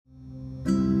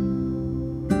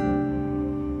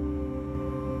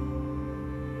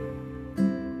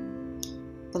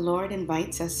Lord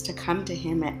invites us to come to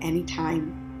Him at any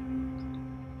time.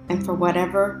 And for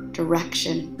whatever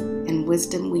direction and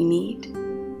wisdom we need,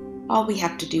 all we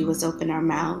have to do is open our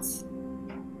mouths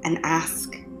and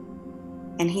ask.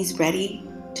 And He's ready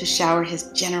to shower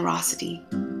His generosity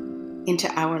into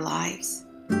our lives.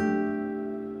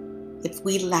 If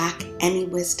we lack any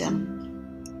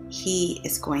wisdom, He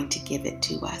is going to give it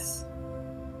to us.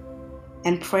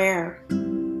 And prayer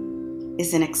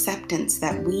is an acceptance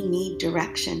that we need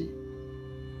direction.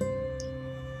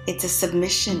 It's a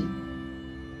submission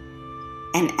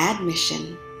and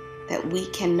admission that we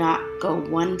cannot go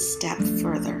one step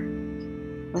further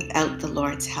without the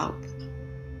Lord's help.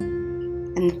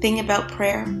 And the thing about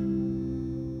prayer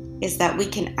is that we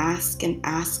can ask and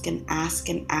ask and ask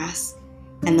and ask,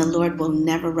 and the Lord will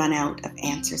never run out of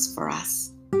answers for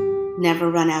us,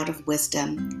 never run out of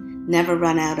wisdom, never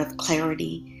run out of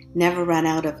clarity, never run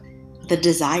out of the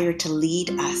desire to lead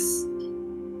us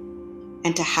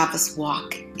and to have us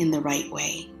walk in the right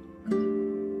way.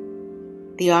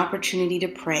 The opportunity to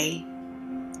pray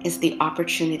is the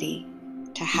opportunity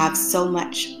to have so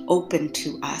much open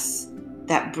to us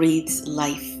that breathes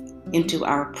life into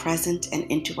our present and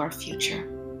into our future.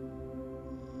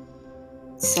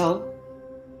 So,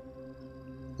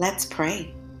 let's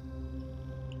pray.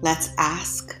 Let's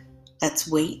ask. Let's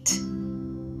wait.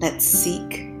 Let's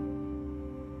seek.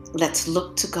 Let's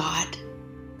look to God,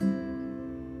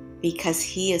 because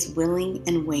He is willing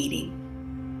and waiting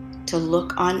to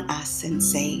look on us and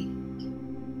say,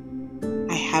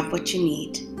 I have what you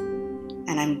need,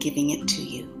 and I'm giving it to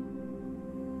you.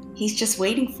 He's just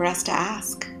waiting for us to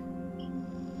ask.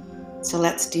 So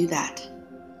let's do that.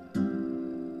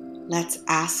 Let's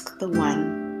ask the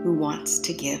one who wants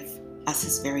to give us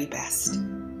His very best.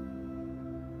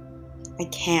 I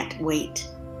can't wait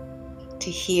to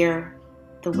hear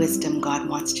the wisdom God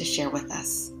wants to share with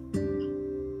us.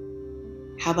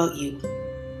 How about you?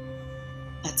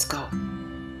 Let's go.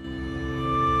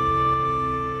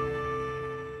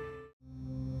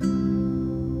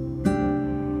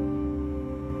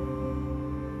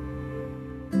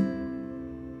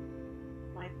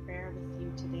 My prayer with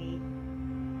you today,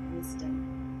 wisdom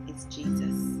is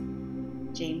Jesus.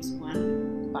 James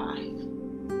 1:5.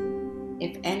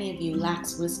 If any of you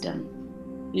lacks wisdom,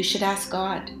 you should ask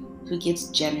God, who gives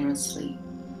generously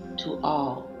to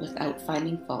all without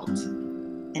finding fault,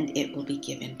 and it will be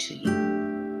given to you.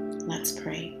 Let's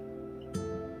pray.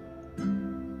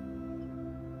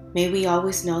 May we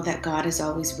always know that God is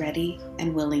always ready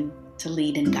and willing to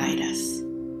lead and guide us.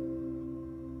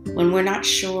 When we're not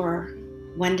sure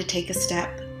when to take a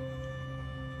step,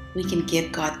 we can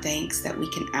give God thanks that we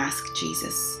can ask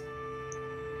Jesus.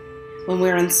 When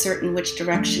we're uncertain which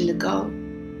direction to go,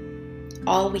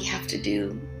 all we have to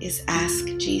do is ask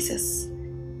Jesus.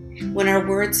 When our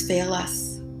words fail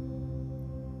us,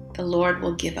 the Lord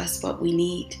will give us what we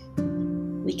need.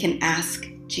 We can ask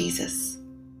Jesus.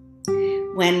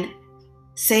 When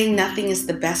saying nothing is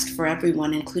the best for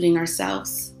everyone, including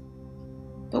ourselves,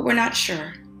 but we're not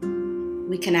sure,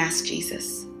 we can ask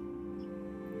Jesus.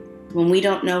 When we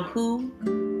don't know who,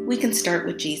 we can start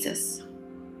with Jesus.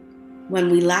 When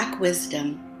we lack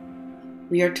wisdom,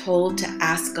 we are told to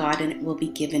ask God and it will be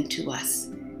given to us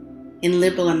in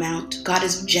liberal amount. God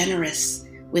is generous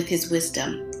with His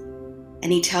wisdom,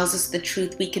 and He tells us the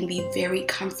truth. We can be very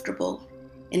comfortable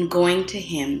in going to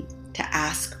Him to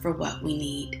ask for what we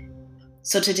need.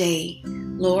 So today,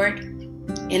 Lord,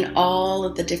 in all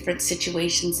of the different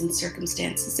situations and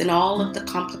circumstances, in all of the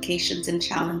complications and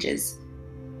challenges,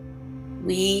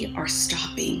 we are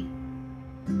stopping.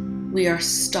 We are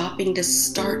stopping to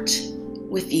start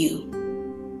with you,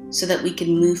 so that we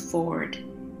can move forward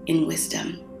in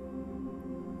wisdom.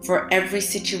 For every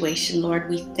situation, Lord,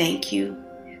 we thank you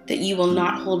that you will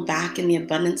not hold back in the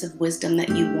abundance of wisdom that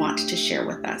you want to share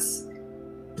with us.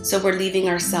 So we're leaving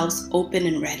ourselves open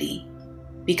and ready,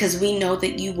 because we know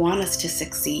that you want us to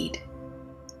succeed.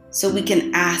 So we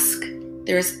can ask.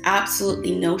 There is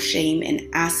absolutely no shame in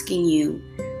asking you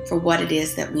for what it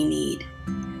is that we need.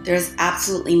 There is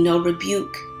absolutely no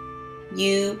rebuke.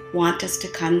 You want us to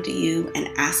come to you and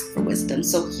ask for wisdom.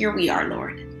 So here we are,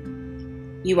 Lord.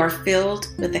 You are filled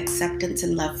with acceptance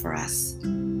and love for us.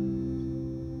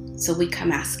 So we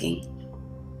come asking.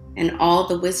 And all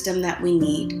the wisdom that we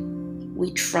need,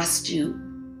 we trust you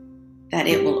that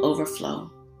it will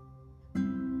overflow.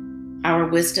 Our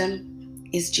wisdom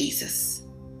is Jesus.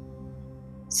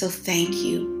 So thank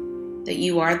you that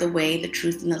you are the way, the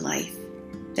truth, and the life.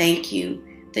 Thank you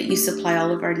that you supply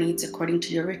all of our needs according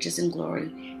to your riches and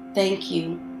glory. Thank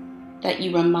you that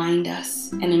you remind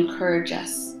us and encourage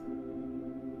us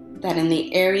that in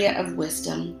the area of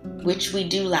wisdom, which we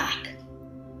do lack,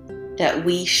 that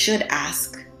we should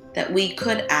ask, that we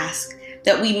could ask,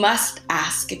 that we must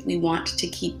ask if we want to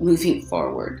keep moving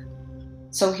forward.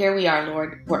 So here we are,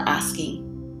 Lord, we're asking,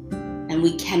 and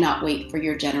we cannot wait for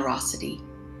your generosity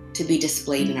to be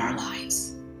displayed in our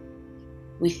lives.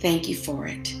 We thank you for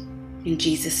it. In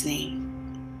Jesus'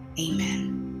 name,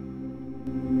 amen.